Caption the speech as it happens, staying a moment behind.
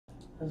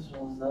This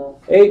one's done.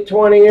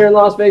 820 here in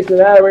Las Vegas,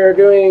 Nevada. We are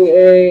doing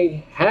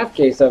a half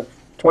case of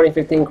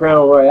 2015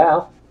 Crown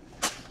Royale.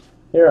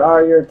 Here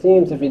are your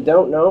teams. If you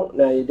don't know,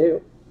 now you do.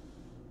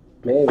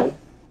 Maybe.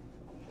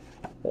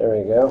 There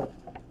we go.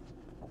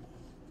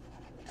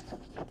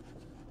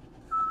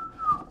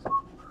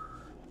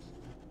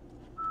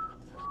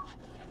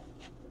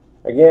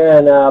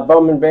 Again,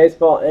 Bowman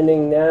Baseball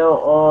ending now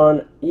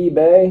on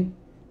eBay.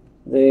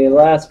 The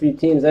last few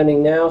teams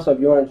ending now, so if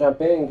you want to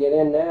jump in, get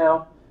in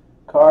now.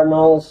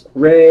 Cardinals,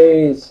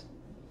 Rays,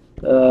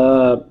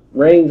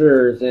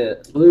 Rangers, and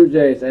Blue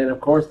Jays, and of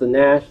course the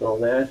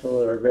Nationals.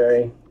 Nationals are a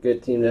very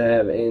good team to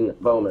have in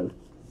Bowman.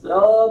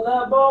 Sell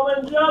that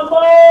Bowman Jumbo!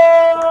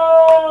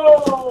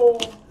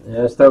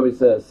 As Toby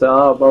says, sell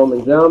out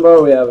Bowman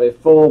Jumbo. We have a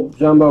full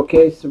Jumbo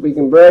case we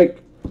can break.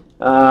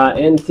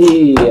 NT,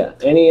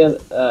 any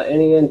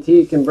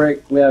NT can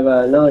break. We have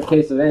another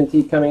case of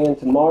NT coming in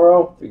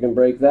tomorrow. We can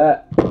break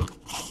that.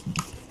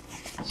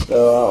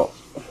 So,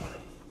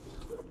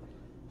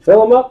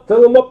 fill them up,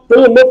 fill them up,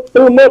 fill them up,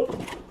 fill them up.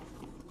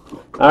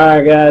 All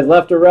right, guys,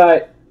 left or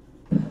right?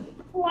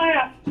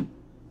 Left.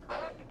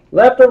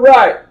 Left or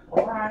right?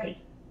 Right.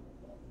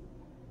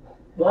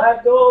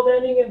 Black gold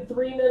ending in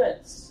 3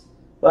 minutes.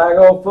 Black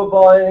Gold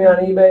Football ending on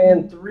eBay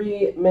in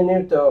 3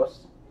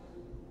 minutos.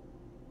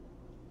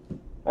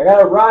 I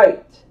got a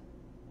right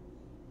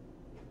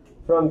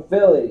from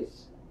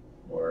Phillies.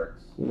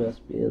 Works. You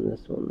must be in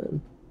this one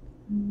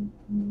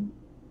then.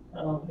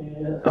 Oh,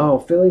 yeah. Oh,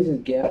 Phillies is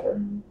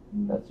Gapper.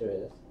 That's who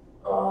it is.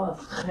 Oh,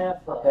 it's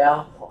half a.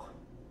 Yeah.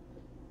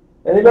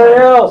 Anybody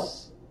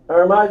else?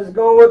 Or am I just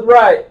going with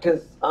right?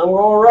 Because I'm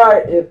going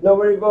right if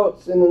nobody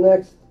votes in the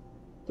next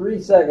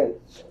 3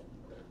 seconds.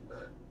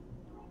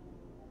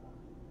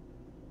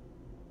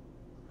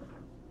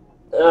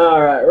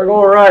 Alright, we're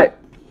going right.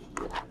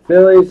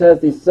 Phillies has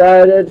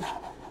decided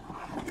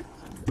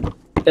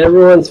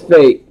everyone's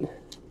fate.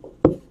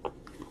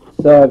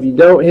 So if you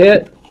don't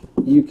hit,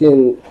 you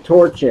can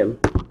torch him.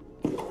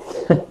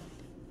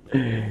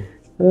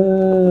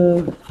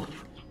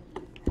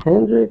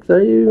 Hendricks,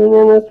 are you even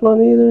in this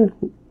one either?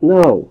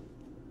 No.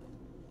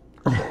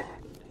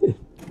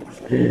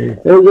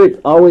 Hendricks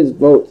always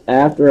votes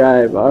after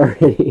I've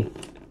already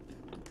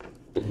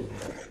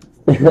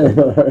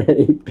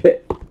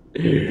picked.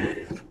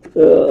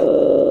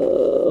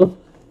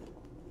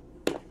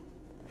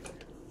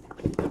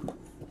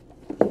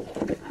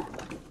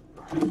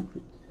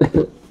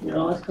 You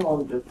know, let's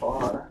call him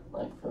Jafar,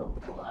 like from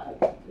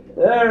Black.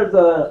 There's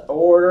an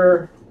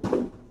order.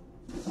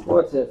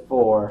 What's it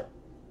for?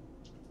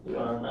 You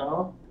want to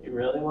know? You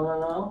really want to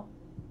know?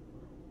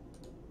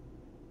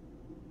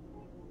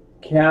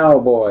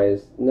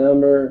 Cowboys,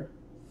 number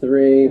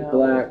 3, Cowboys,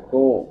 black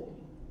gold.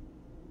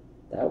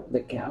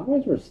 The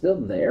Cowboys were still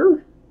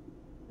there?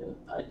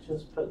 I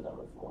just put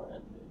number 4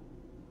 in.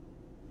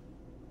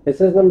 It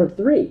says number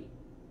 3.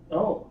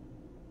 Oh.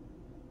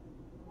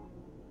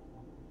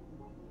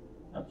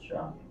 That's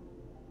shocking.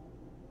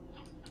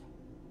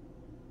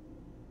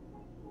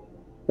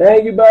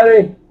 Thank you,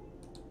 buddy.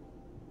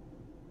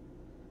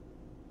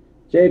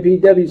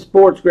 JPW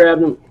Sports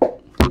grabbed them.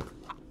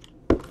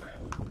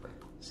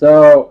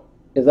 So,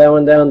 is that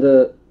one down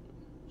to...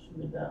 Should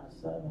be down to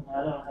 7.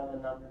 I don't have the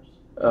numbers.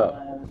 Oh.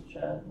 I have his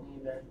chat and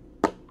eBay.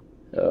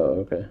 Oh,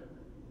 okay.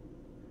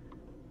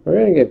 We're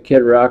going to give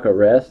Kid Rock a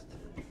rest,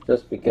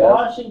 just because.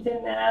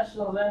 Washington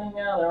Nationals ending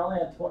now. They're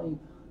only at 20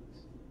 bucks.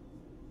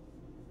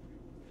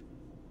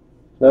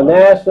 The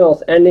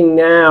Nationals ending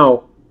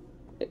now.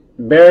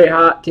 Very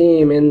hot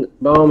team in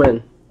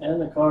Bowman. And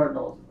the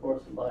Cardinals, of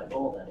course, the black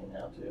gold ending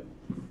now, too.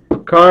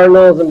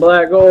 Cardinals and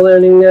black gold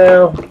ending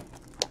now.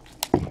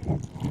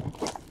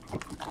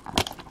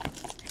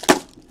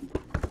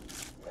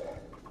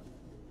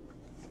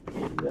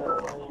 You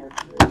got 1 or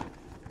 3.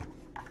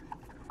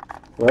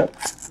 What?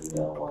 You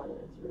got 1 or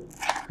 3.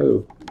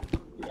 Who?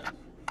 Yeah.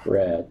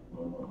 Rad.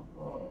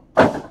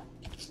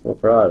 What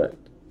product?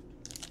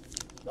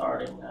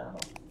 Starting now.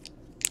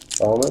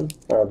 Bowman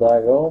or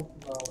black gold?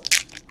 Oh.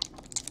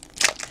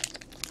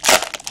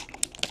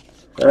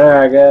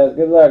 Alright, guys.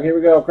 Good luck. Here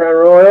we go. Crown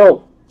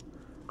Royale.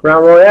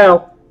 Crown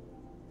Royale.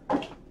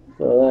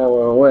 Throw that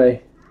one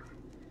away.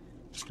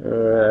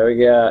 Alright, we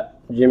got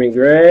Jimmy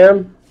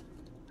Graham.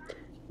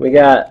 We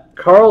got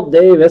Carl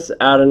Davis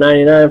out of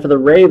 99 for the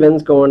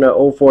Ravens going to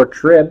 04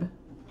 Trib.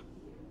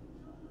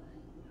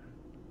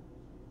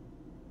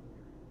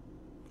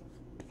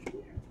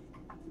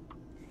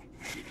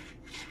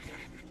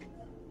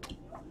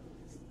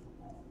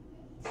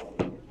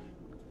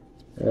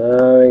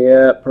 We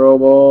got Pro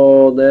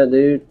Bowl, that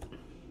dude.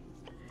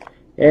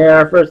 And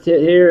our first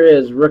hit here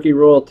is rookie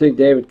royalty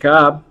David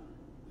Cobb.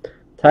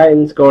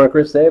 Titans going to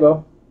Chris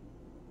Sabo.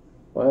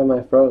 Why am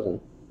I frozen?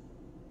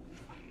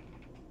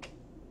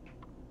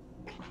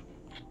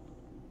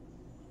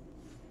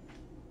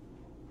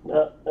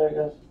 No, there it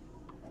goes.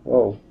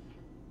 Whoa.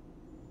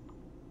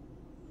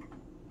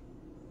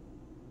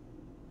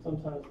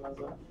 Sometimes it does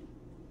that.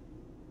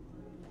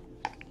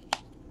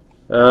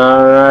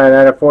 Alright,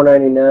 out of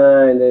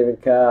 499,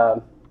 David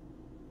Cobb.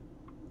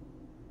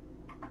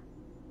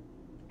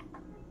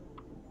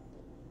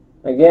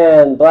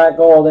 Again, black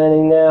gold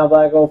ending now.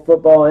 Black gold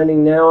football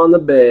ending now on the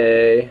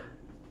Bay.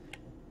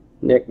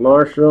 Nick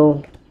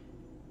Marshall.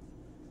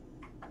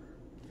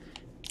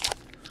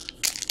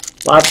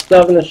 Lots of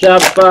stuff in the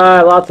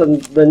Shopify. Lots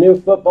of the new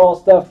football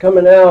stuff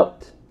coming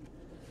out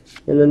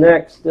in the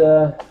next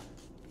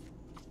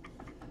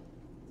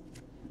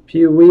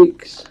few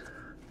weeks.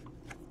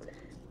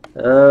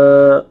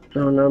 No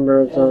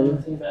numbers on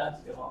NT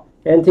basketball.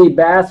 NT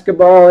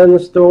basketball in the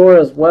store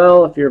as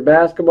well if you're a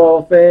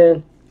basketball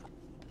fan.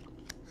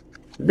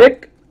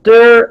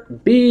 Victor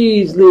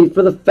Beasley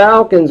for the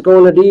Falcons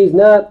going to D's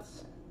Nuts.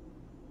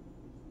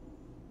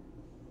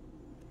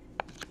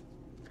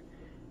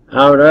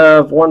 Out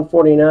of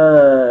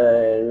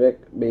 149,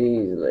 Vic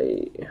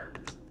Beasley.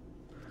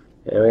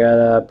 And we got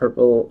a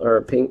purple or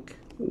a pink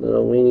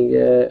little weenie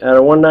guy. Out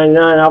of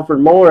 199, Alfred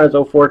Morris,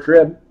 04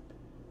 Trib.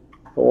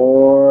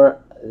 For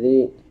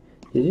the.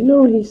 Did you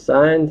know he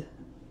signed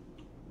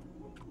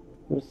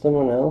with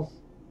someone else?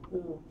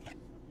 Who?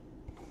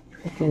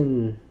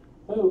 Freaking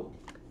Who?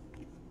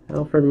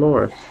 Alfred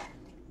Morris.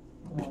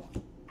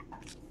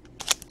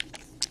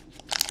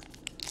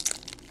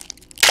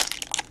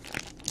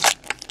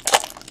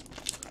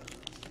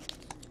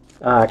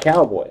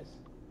 Cowboys.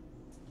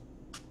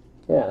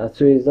 Yeah, that's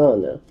who he's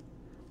on now.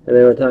 And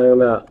they were talking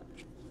about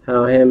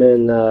how him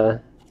and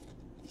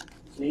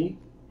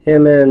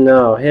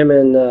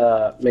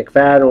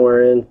McFadden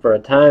were in for a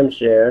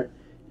timeshare,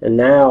 and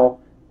now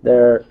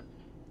they're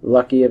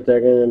lucky if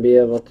they're going to be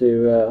able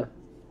to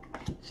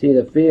see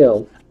the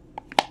field.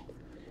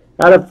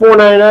 Out of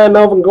 499,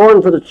 Melvin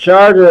Gordon for the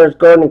Chargers.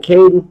 Gordon and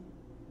Caden.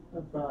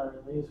 They'll probably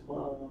release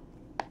one of them.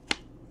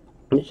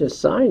 He's just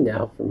signed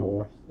out for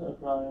more. They'll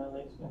probably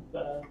release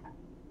McFadden.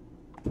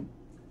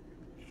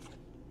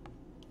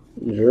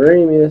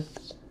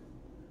 Dreamiest.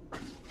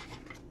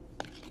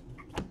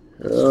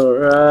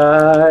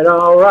 Alright,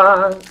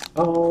 alright,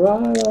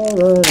 alright,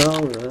 alright,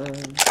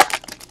 alright.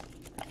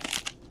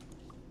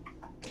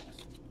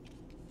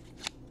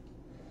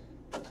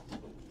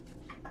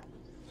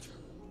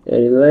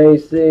 Eddie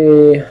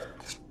Lacy,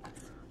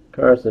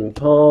 Carson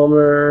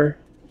Palmer,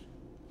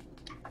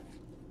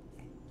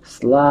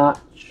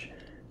 Slotch,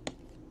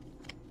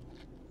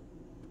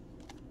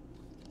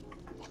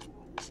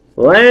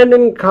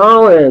 Landon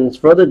Collins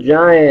for the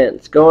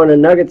Giants, going to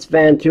Nuggets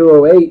fan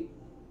 208.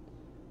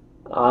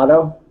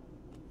 Auto.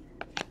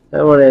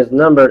 That one is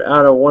numbered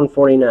out of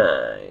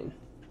 149.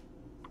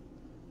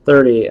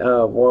 30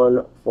 of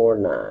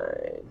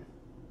 149.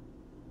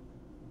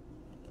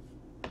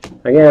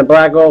 Again,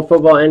 black gold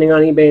football ending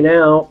on eBay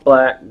now.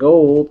 Black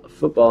gold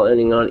football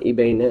ending on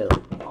eBay now.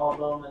 All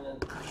Bowman and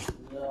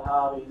the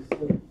hobbies have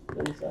been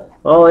sent.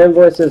 All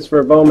invoices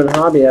for Bowman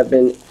Hobby have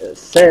been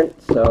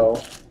sent,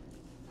 so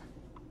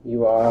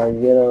you are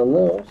get on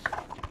those.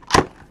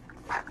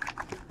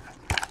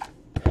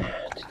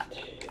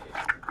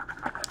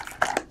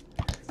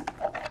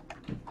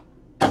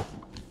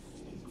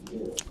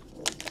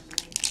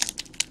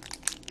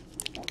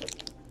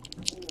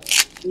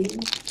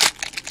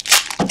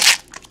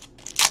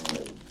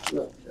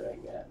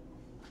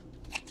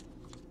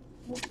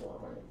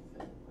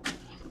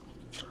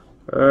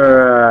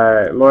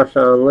 Alright,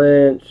 Marshawn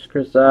Lynch,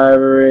 Chris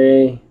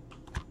Ivory,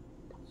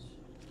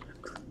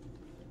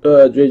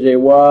 JJ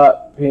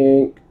Watt,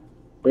 pink,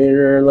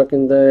 winner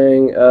looking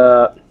thing,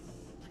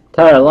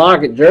 Tyler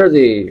Lockett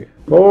jersey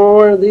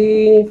for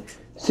the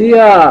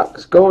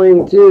Seahawks,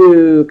 going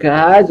to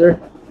Kaiser.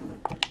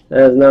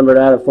 That is numbered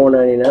out of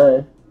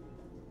 499.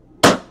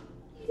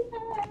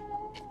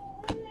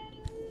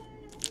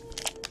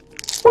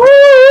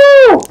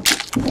 Woo!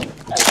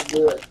 I can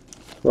do it.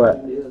 What? I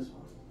can do this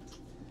one.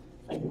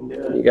 I can do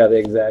it. You got the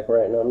exact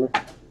right number? I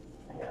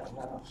got a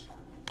mouse.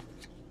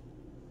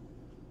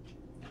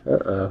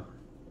 Uh-oh.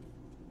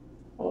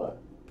 What?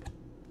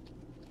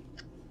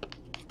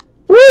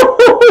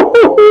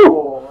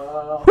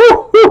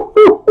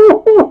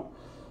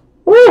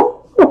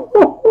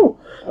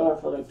 Oh, I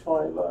went for like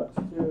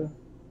 $20 too.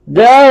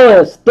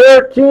 Dallas,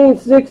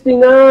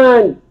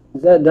 1369.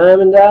 Is that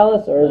Diamond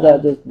Dallas or is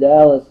that just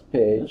Dallas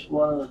page? It's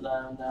one of the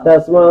Diamond Dallas.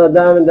 That's one of the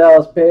Diamond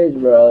Dallas Page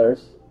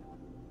brothers.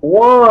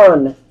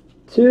 1,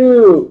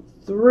 2,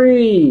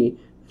 3,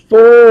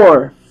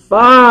 4,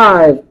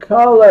 5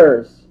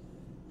 colors.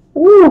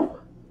 Woo!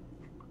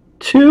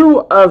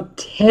 2 of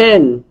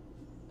 10.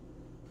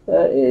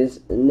 That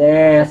is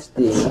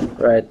nasty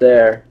right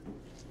there.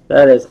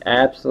 That is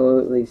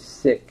absolutely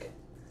sick.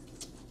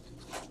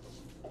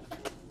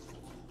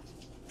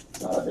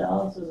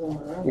 Dallas is in the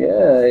room.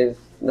 Yeah, he's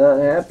not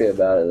happy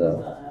about it He's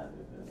though. not happy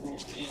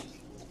with me.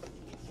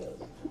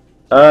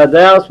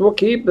 Dallas, we'll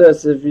keep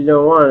this if you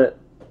don't want it.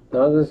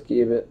 I'll just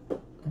keep it.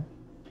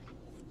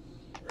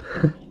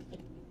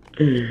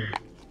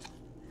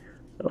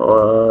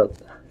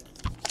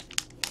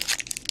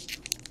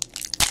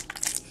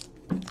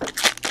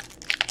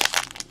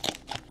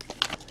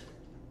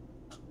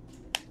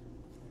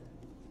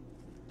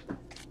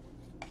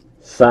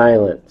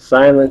 Silence.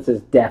 Silence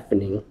is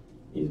deafening.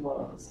 He's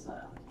one of the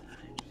silent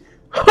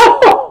types.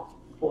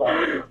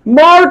 What?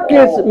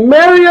 Marcus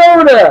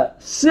Mariota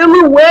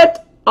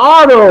Silhouette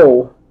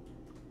Auto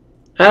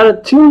out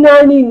of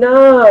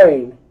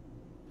 299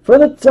 for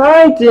the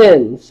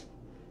Titans.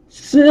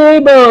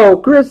 Sabo,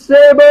 Chris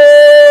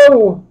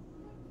Sabo.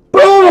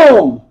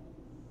 Boom!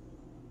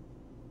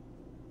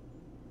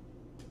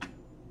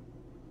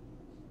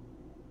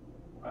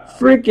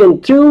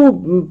 Freaking 2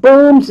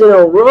 booms in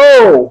a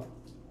row.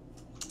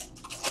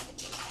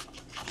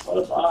 What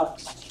a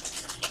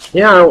box.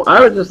 Yeah,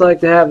 I would just like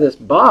to have this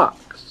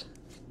box.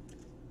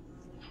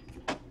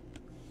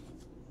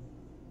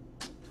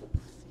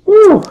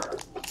 Woo!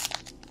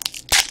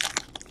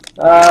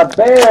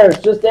 Bears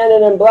just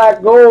ended in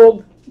black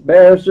gold.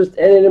 Bears just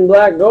ended in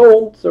black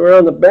gold. So we're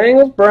on the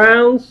Bengals,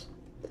 Browns.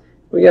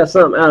 We got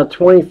something out of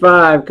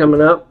 25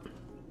 coming up.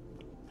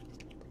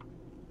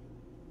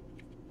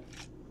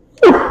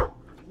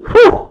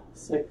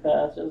 Sick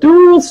patches.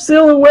 Dual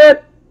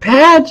silhouette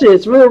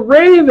patches for the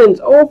Ravens.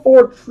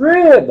 04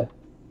 Trib.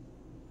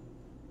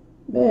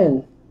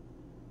 Man.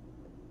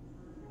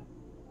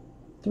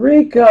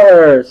 3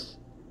 colors.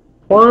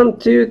 1,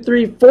 2,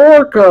 3,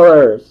 4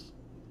 colors.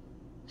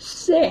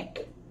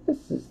 Sick.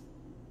 This is.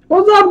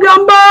 What's up,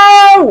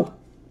 Gumbo?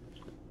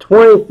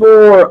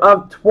 24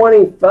 of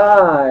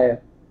 25.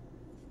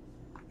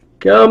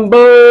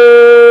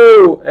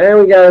 Gumbo! And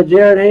we got a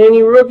Jared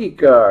Haney rookie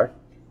card.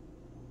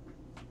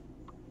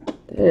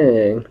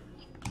 Dang.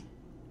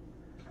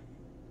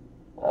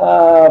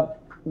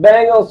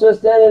 Bengals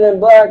just ended in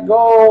black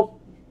gold.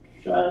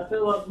 Trying to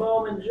fill up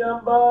Bowman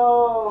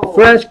Jumbo.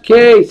 Fresh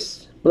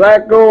case.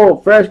 Black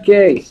gold. Fresh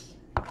case.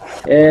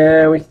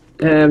 And we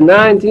have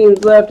 9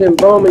 teams left in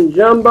Bowman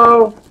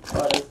Jumbo.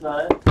 Oh, that's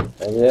not it?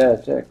 Yeah, I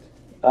checked.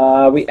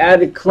 We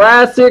added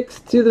classics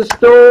to the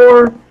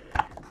store.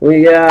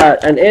 We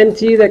got an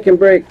NT that can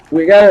break.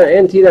 We got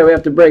an NT that we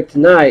have to break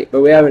tonight,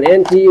 but we have an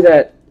NT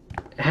that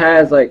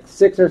has like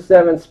 6 or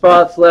 7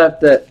 spots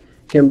left that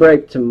can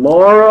break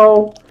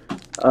tomorrow.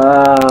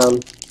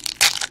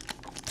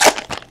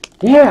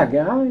 Yeah,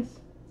 guys.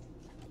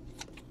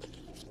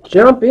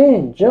 Jump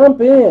in,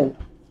 jump in.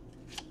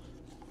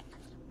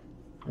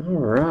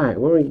 Alright,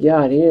 what do we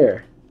got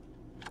here?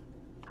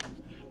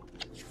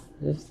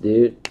 This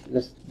dude,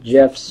 this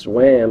Jeff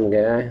Swam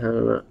guy, I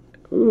don't know.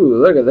 Ooh,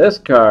 look at this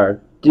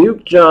card.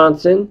 Duke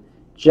Johnson,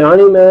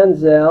 Johnny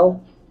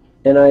Manziel,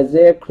 and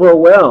Isaiah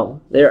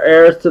Crowell. They're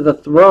heirs to the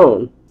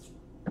throne.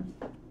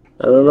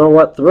 I don't know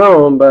what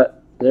throne,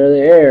 but they're the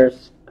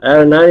heirs.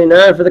 Out of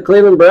 99 for the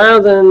Cleveland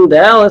Browns and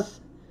Dallas.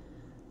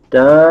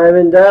 Dime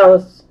in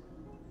Dallas.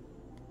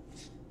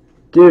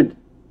 Dude,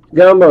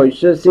 Gumbo, you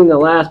should have seen the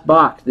last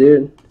box,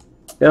 dude.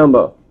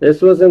 Gumbo.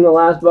 This was in the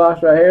last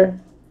box right here.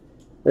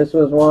 This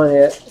was one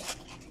hit.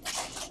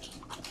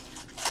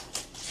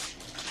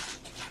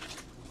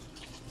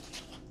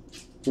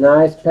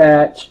 Nice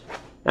patch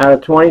out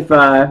of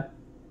 25.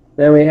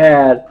 Then we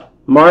had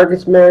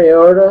Marcus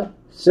Mariota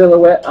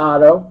Silhouette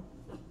Auto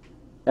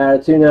out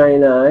of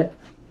 299.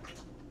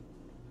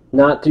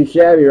 Not too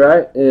shabby,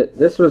 right?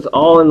 This was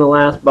all in the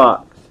last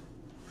box.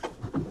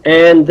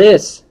 And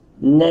this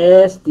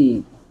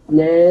nasty,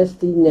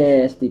 nasty,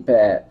 nasty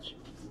patch.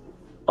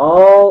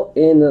 All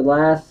in the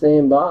last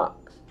same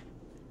box.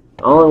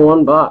 All in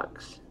one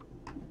box.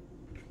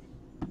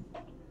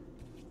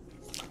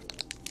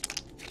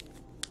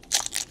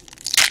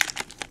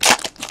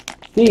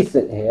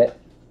 Decent hit.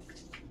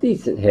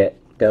 Decent hit,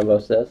 Gumbo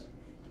says.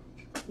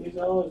 He's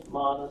always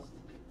modest.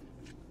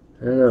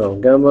 I know,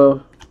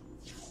 Gumbo.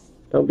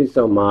 Don't be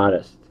so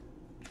modest.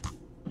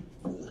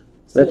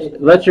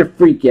 Let your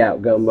freak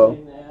out, Gumbo.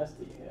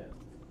 Nasty hit.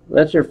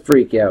 Let your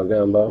freak out,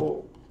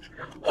 Gumbo.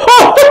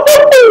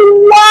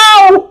 Oh,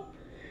 wow!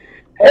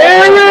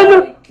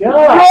 Aaron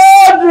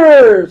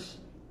Rodgers!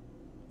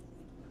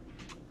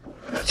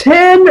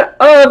 10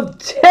 of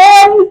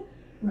 10?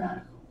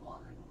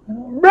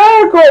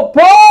 Radical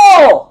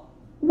Paul!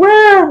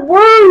 Where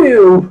were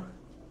you?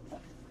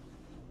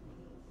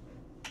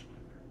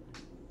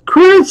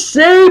 Chris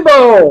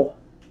Sabo!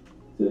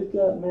 Who's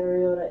got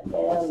Mariota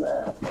and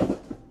that?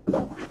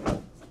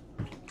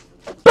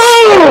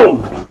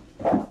 Boom!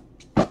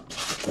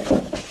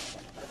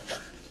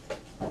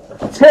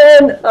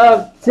 10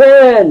 of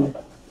 10.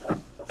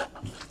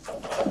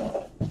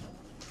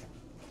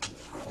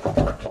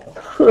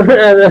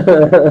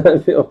 I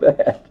feel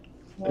bad.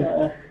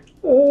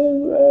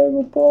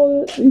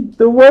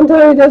 The one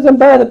time he doesn't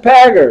buy the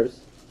Packers.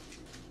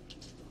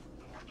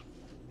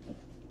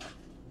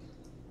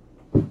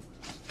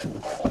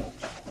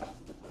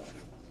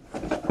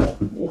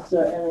 You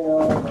start ending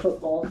all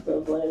football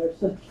stuff later,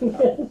 so you can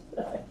get it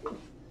back.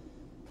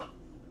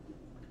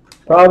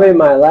 Probably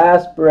my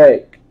last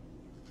break.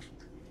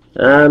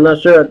 I'm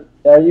not sure.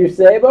 Are you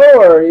Sabo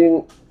or are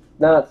you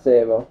not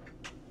Sabo?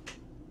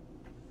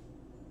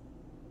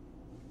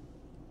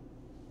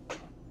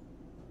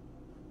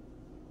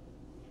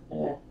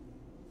 Yeah.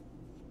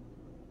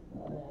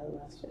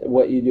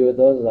 What you do with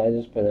those is I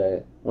just put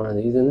one of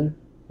these in there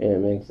and it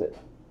makes it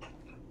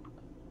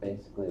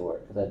basically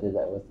work. Because I did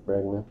that with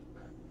Bregman.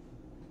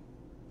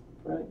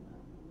 Right.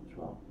 Which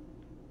one?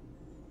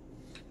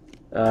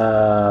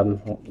 The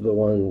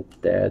one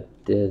Dad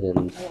did,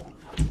 and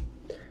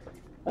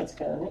That's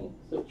kind of neat.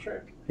 It's a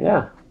trick.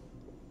 yeah.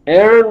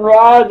 Aaron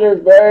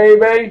Rodgers,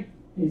 baby.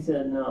 He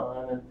said,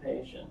 no, I'm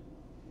impatient.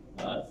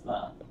 No, it's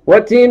not.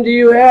 What team do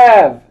you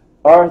have,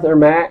 Arthur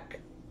Mack?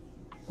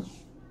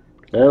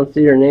 I don't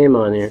see your name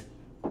on here.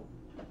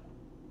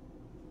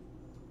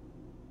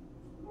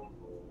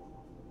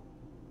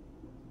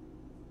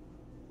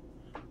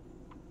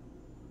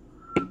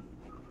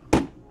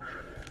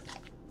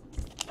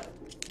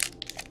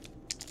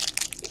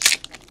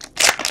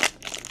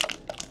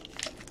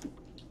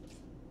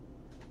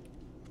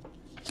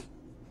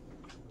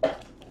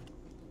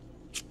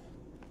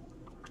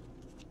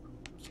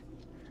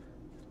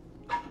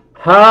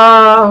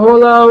 Ha,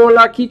 hola,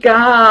 hola, kika,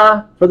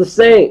 ha, for the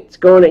Saints,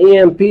 going to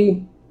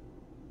EMP.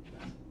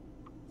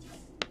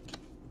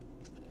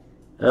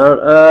 Out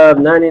of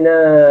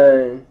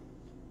 99.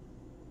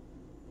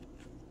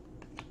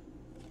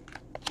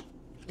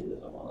 He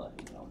doesn't want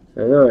to let you know. I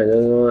know, he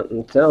doesn't want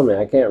to tell me.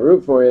 I can't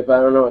root for you if I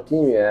don't know what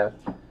team you have.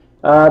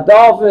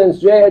 Dolphins,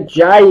 Jay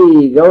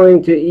Ajayi,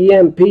 going to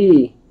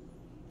EMP.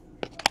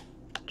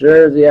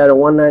 Jersey out of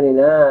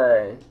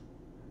 199.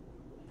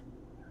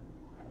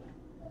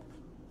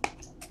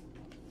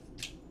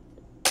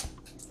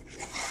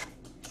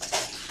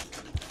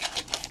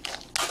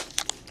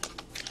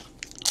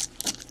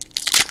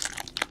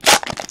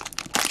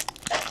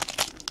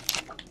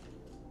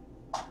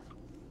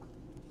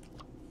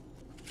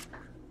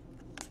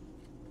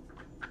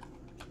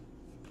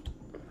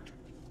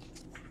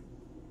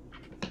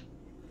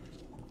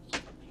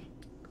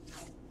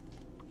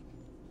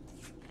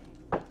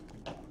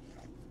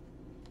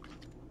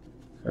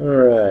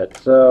 Alright,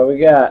 so we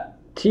got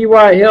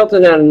T.Y.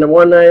 Hilton out of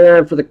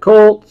 199 for the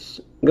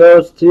Colts.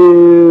 Goes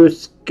to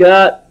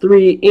Scott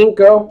 3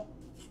 Inco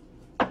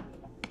out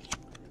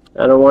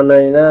of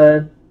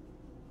 199.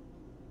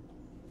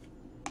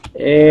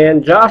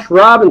 And Josh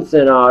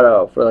Robinson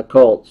auto for the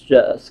Colts.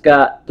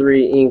 Scott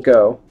 3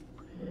 Inco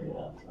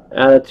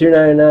out of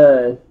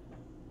 299.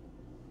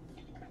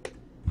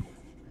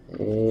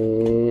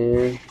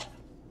 And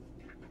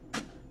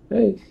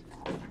hey.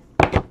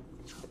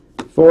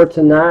 For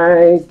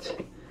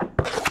tonight.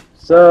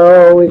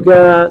 So we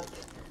got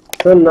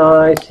some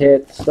nice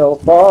hits so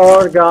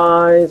far,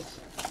 guys.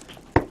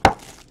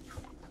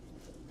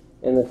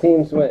 And the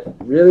teams went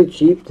really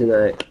cheap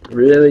tonight.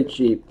 Really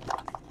cheap.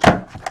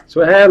 That's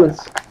what happens.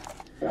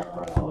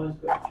 Always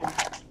good.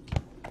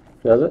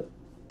 Does it?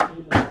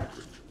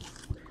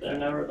 They're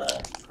never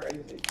that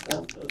crazy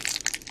expensive.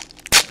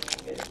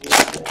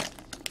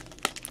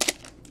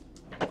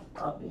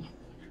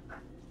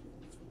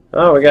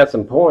 Oh, we got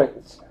some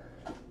points.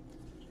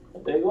 A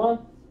big one?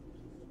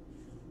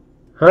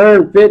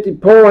 150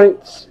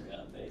 points. We got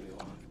a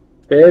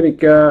baby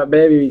one.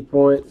 Baby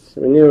points.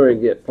 We knew we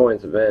would get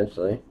points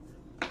eventually.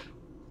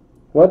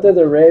 What did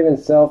the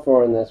Ravens sell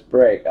for in this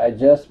break? I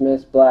just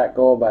missed black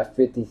gold by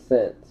 50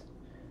 cents.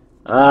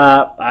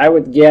 I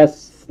would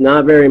guess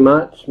not very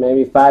much.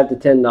 Maybe $5 to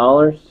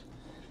 $10.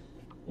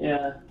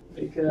 Yeah,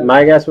 because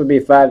My guess would be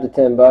 $5 to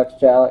 $10,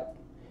 Chalik.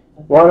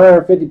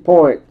 150 the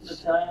points.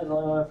 Italians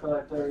only went for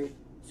like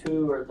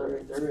 32 or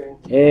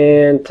 33.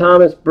 And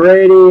Thomas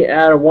Brady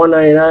out of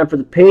 199 for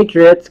the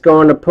Patriots,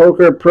 going to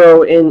Poker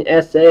Pro in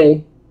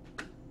SA.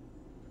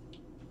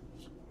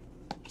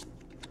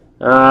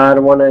 Out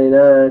of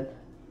 199.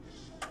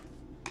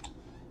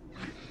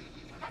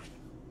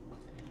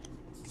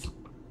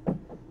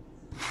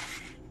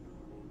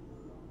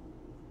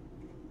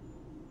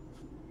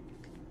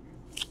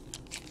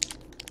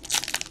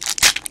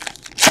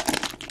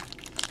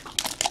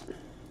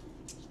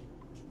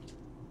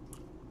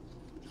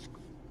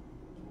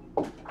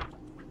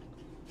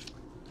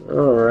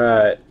 All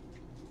right.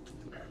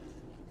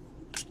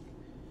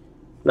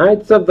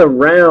 Knights of the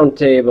Round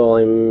Table,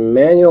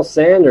 Emmanuel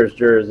Sanders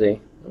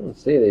jersey. I don't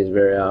see these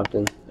very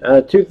often.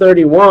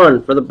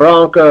 231 for the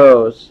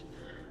Broncos.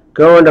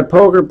 Going to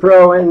Poker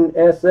Pro in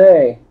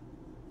SA.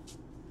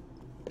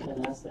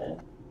 And that's it.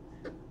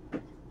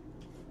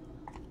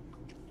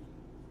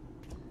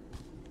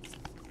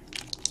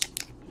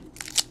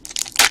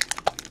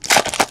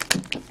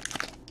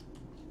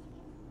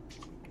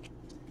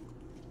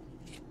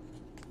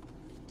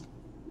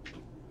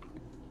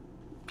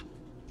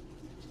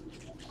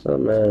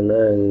 Something out of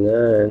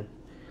 99.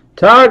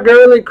 Todd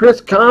Gurley,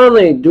 Chris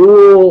Conley,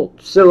 dual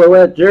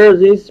silhouette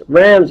jerseys.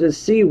 Rams is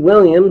C.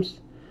 Williams.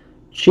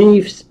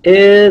 Chiefs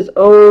is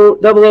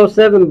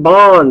 007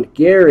 Bond,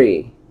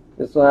 Gary.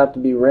 This will have to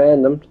be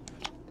randomed.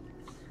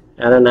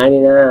 Out of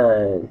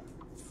 99.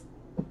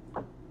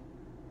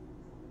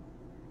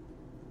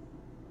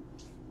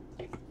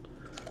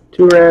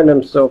 Two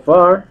randoms so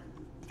far.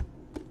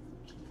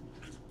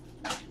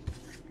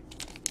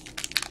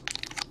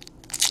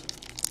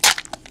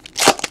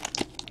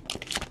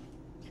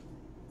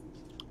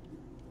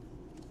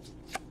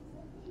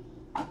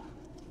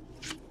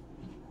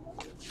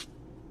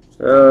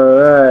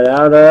 Alright,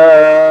 out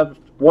of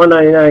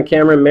 199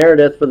 Cameron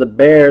Meredith for the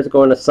Bears,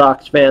 going to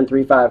Sox fan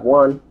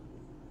 351.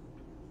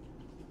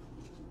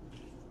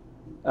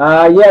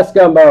 Yes,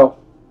 Gumbo.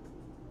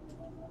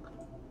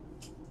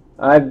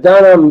 I've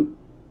done them.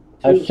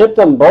 I've shipped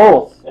them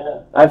both.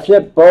 Yeah. I've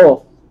shipped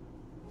both.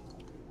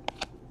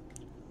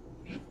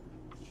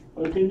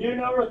 We can do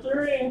number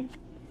 3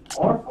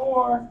 or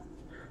 4.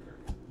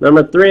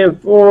 Number 3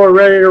 and 4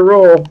 ready to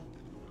roll.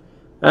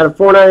 Out of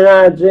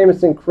 $4.99,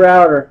 Jamison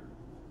Crowder.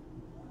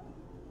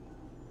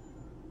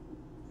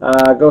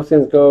 Go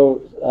Skins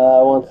Go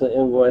wants the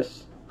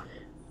invoice.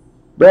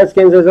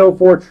 Redskins is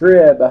 04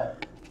 Trib.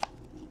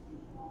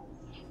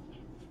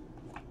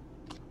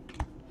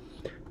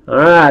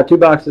 Alright, 2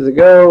 boxes to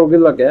go.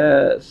 Good luck,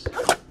 guys.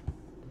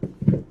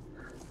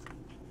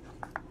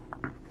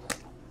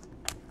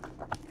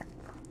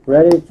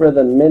 Ready for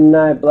the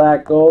Midnight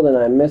Black Gold, and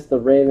I missed the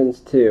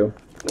Ravens too.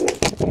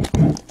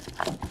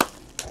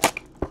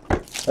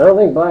 I don't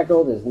think Black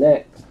Gold is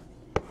next.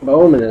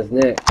 Bowman is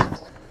next.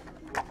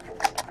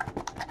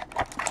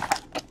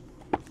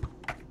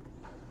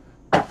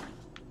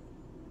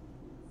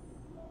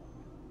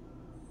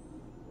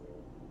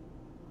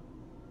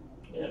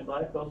 Yeah,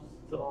 Black Gold's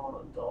still on the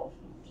Dolphins.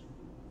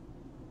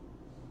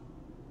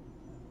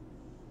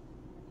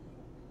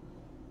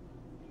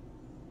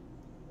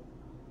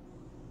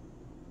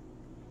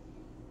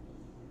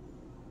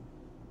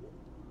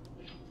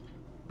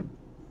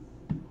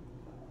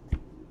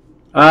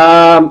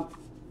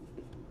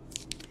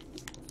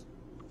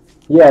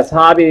 Yes,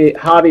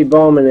 Hobby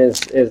Bowman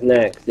is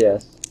next,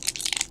 yes.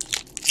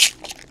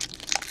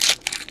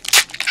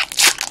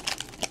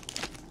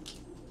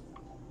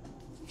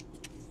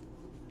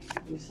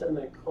 You said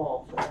they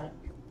call for that.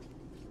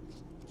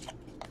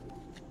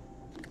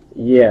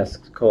 Yes,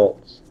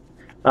 Colts.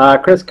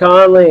 Chris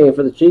Conley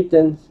for the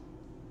Chieftains.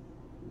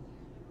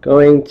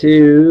 Going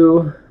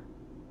to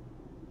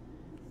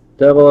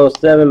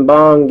 007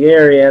 Bong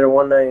Gary out of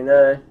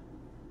 199.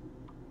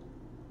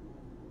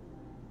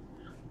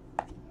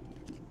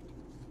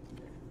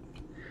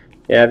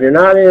 Yeah, if you're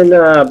not in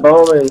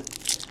Bowman,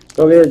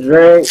 go get a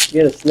drink,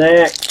 get a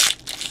snack.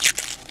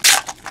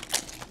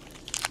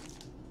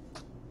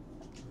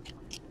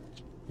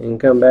 And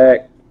come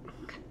back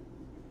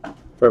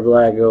for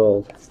Black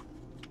Gold.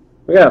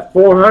 We got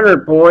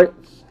 400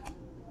 points.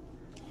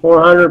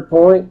 400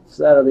 points.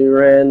 That'll be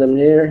random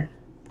here.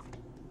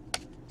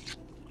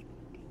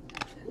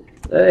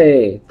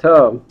 Hey,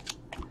 Tub.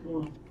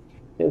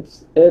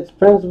 It's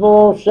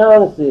Principal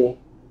O'Shaughnessy.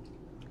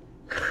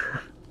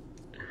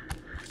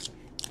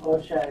 Oh,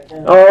 Shaq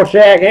Hennessy. Oh,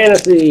 Shaq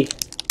Hennessy.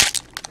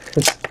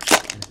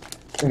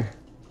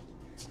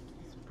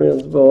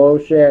 Principal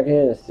O'Shaq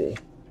Hennessy.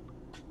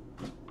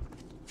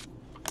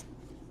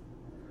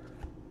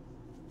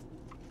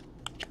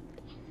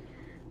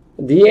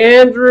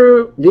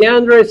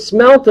 DeAndre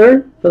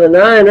Smelter for the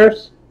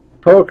Niners.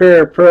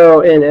 Poker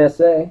Pro in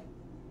SA.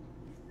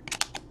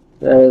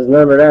 That is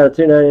numbered out of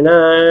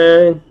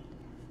 299.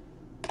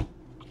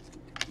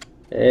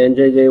 And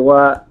J.J.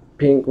 Watt,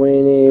 Pink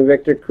Weenie,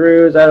 Victor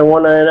Cruz out of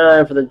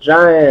 199 for the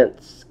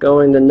Giants.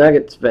 Going to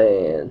Nuggets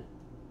fan.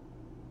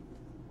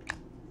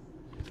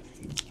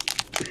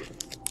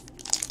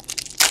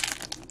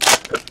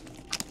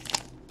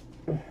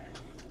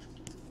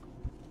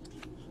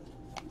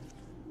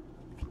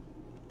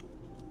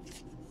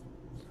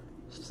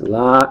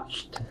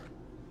 Slotched.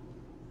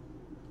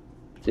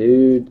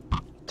 Dude.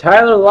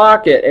 Tyler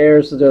Lockett,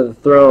 heirs to the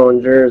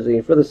throne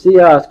jersey for the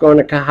Seahawks, going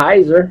to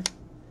Kaiser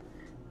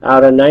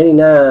out of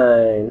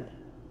 99.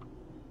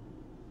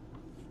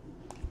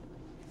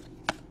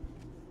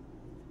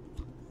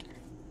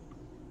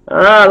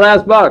 Alright,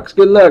 last box.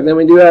 Good luck. Then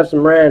we do have some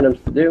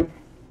randoms to do.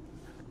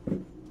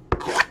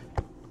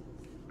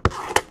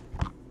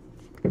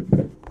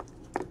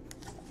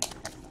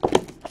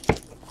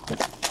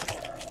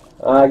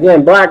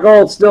 Again, Black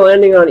Gold still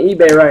ending on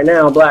eBay right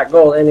now. Black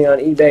Gold ending on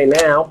eBay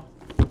now.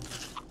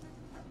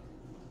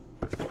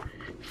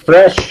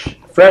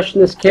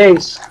 Freshness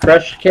case.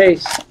 Fresh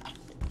case.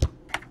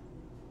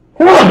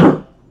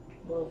 Oh!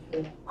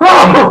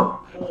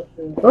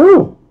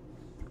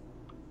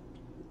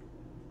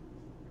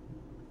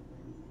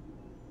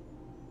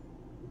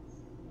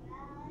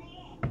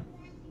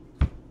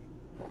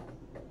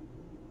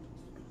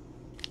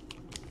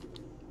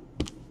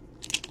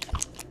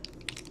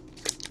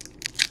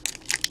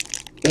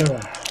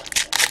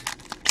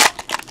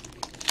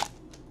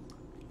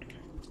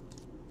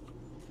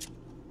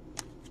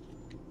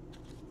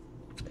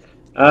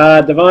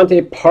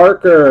 Devontae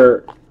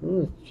Parker.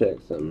 Let's check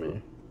something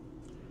here.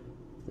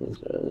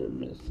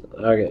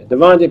 Okay,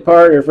 Devontae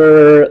Parker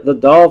for the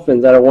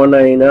Dolphins out of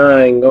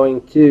 199,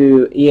 going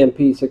to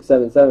EMP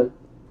 677.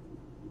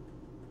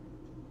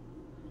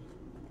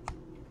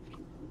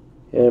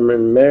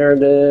 Cameron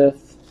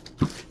Meredith.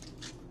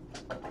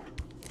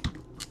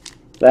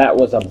 That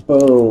was a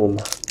boom.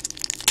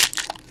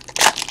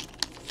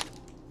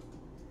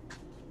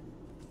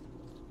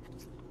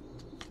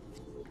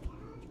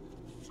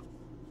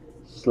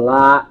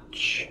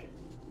 Slotch.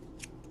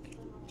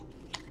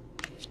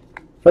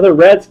 For the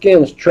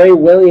Redskins, Trey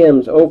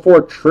Williams,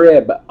 04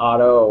 Trib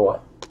auto.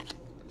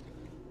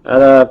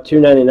 Out of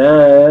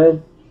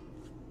 299.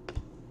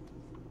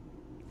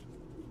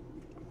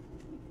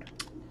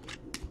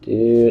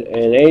 Dude,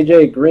 and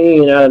AJ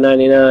Green out of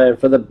 99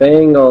 for the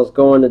Bengals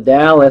going to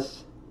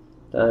Dallas.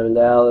 Diamond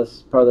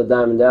Dallas, part of the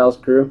Diamond Dallas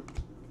crew.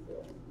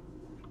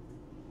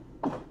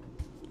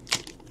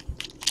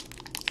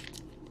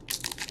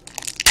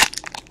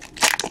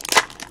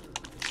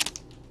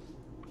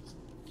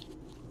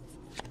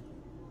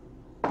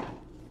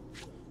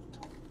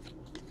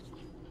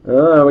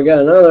 We got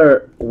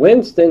another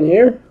Winston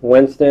here.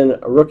 Winston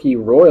rookie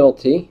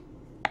royalty.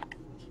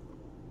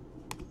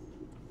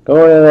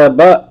 Going to the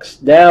Bucks,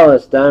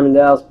 Dallas, Diamond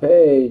Dallas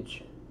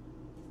page.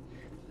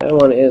 That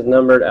one is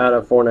numbered out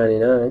of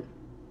 499.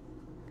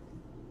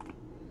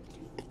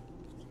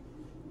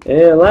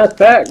 And last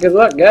pack, good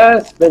luck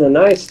guys. It's been a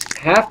nice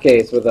half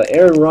case with an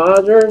Aaron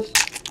Rodgers,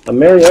 a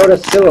Mariota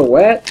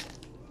silhouette,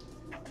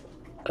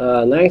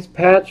 a nice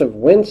patch of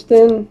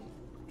Winston.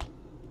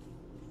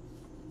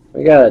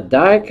 We got a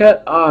die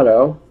cut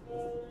auto,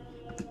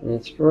 and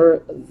it's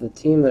for the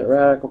team that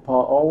Radical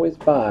Paul always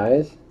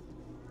buys.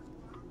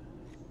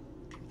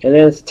 And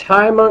then it's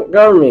Ty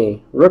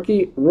Montgomery,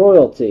 rookie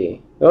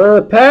royalty. Going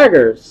to the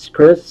Packers,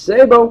 Chris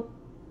Sabo.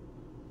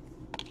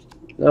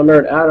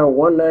 Numbered out of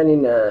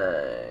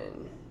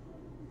 199.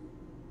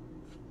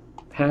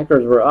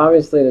 Packers were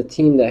obviously the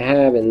team to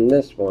have in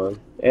this one.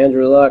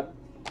 Andrew Luck,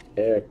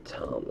 Eric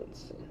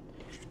Tomlinson.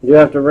 You do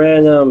have to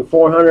random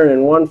 400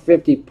 and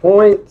 150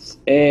 points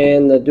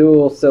and the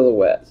dual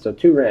silhouette. So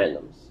 2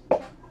 randoms.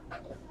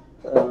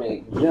 Let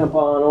me jump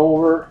on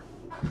over.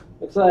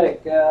 Looks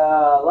like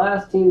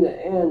last team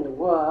to end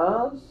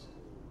was...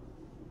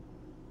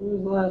 Who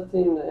was the last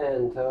team to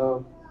end,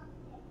 Toe?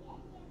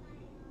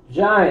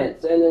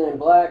 Giants, ending in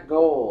black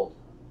gold.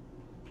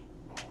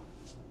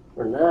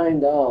 For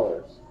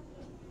 $9.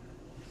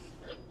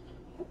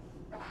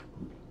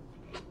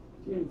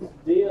 Huge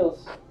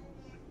deals.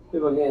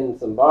 People getting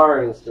some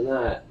bargains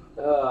tonight.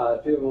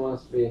 People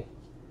must be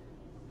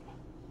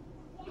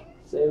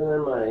saving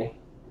their money.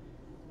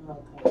 I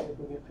don't think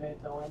people get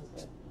paid till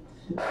Wednesday.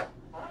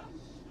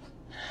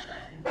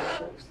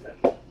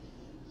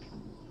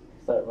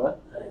 Sorry,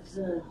 what? I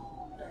said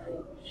I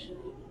should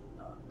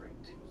not break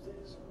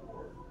Tuesdays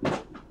or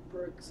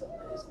break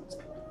Sundays and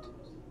skip to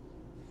Tuesday.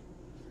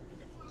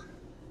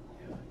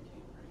 Yeah, I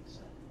can't break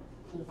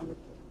Sunday.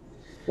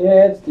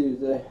 Yeah, it's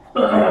Tuesday.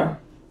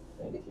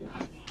 Thank you.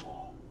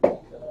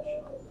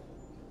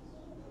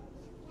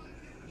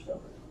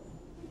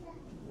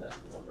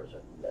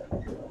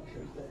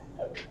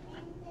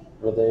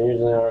 But they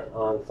usually aren't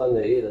on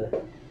Sunday either.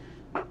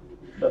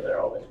 But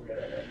they're always good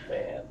at it.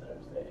 They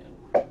Thursday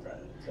and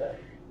Friday and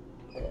Saturday.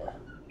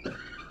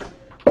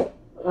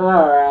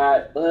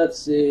 Alright, let's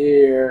see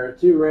here.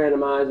 2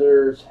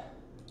 randomizers.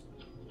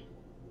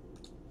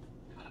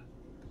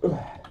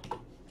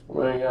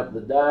 Bring up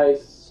the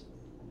dice.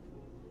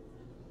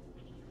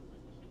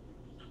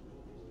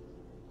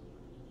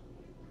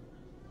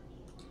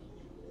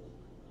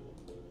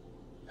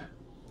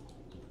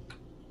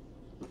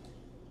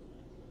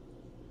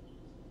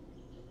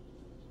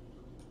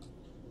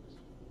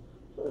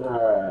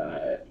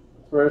 Alright,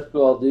 first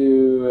we'll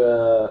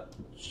do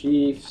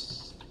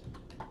Chiefs,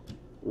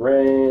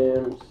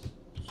 Rams,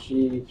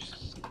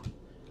 Chiefs,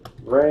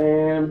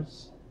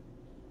 Rams,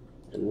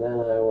 and then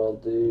I will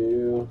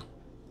do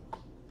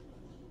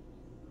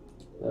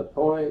the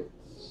points.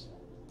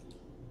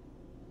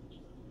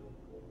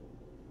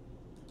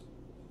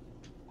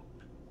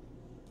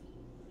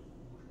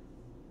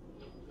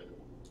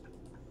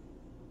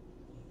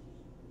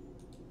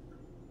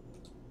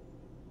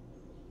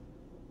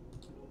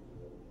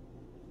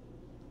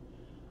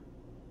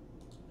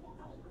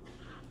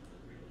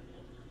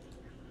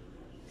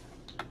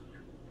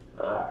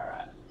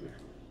 Alright.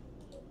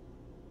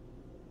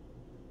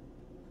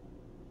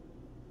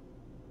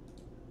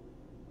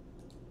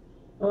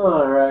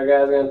 Alright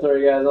guys, I'm going to throw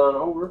you guys on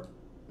over.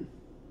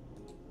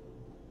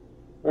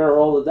 We're going to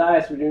roll the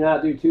dice. We do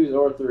not do 2s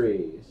or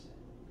 3s.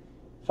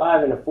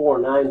 5 and a 4,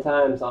 9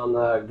 times on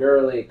the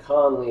Gurley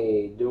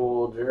Conley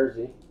dual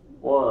jersey.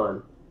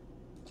 1,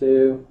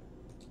 2,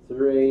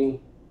 3,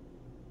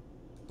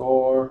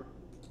 4,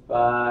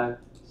 5,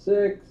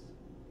 6,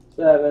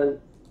 7,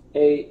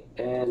 8,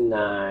 and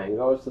 9.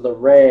 Goes to the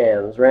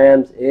Rams.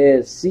 Rams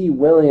is C.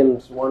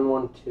 Williams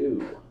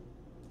 112.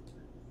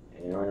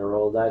 And we're going to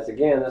roll the dice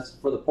again. That's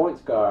for the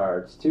points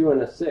cards. 2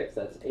 and a 6.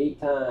 That's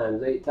 8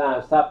 times. 8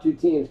 times. Top 2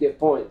 teams get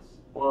points.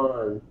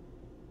 1,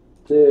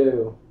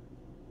 2,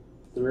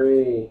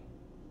 3,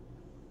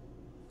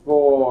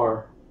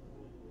 4,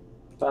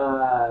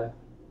 5,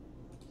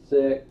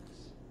 6,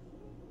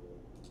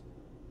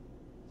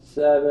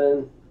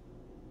 7,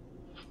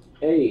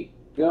 8.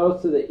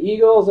 Goes to the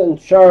Eagles and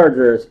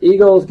Chargers.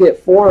 Eagles get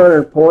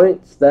 400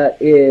 points.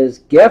 That is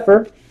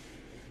Geffer.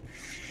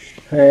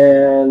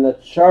 And the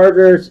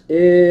Chargers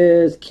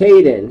is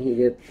Caden.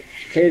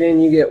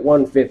 Caden, you get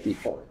 150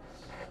 points.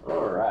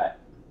 All right.